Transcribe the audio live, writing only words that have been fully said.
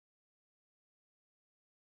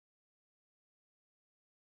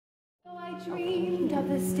I dreamed of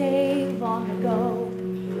this day long ago.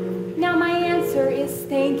 Now my answer is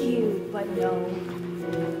thank you, but no.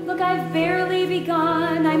 Look, I've barely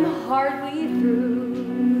begun, I'm hardly through.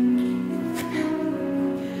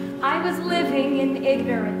 I was living in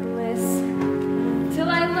ignorant bliss, till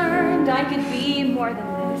I learned I could be more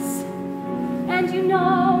than this. And you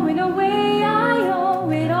know, in a way I owe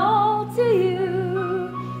it all to you.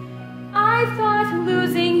 I thought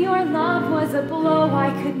losing your love was a blow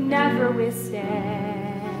I could never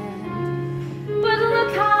withstand. But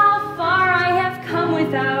look how far I have come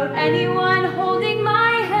without anyone holding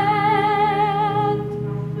my hand.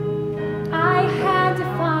 I had to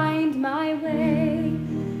find my way.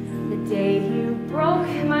 The day you broke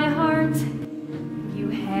my heart, you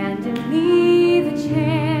handed me the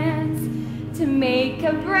chance to make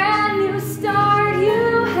a brand new start.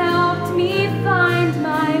 You helped me find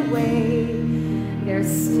my way. There's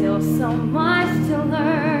still so much to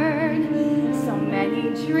learn, so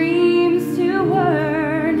many dreams to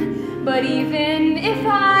earn. But even if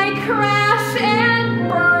I crash,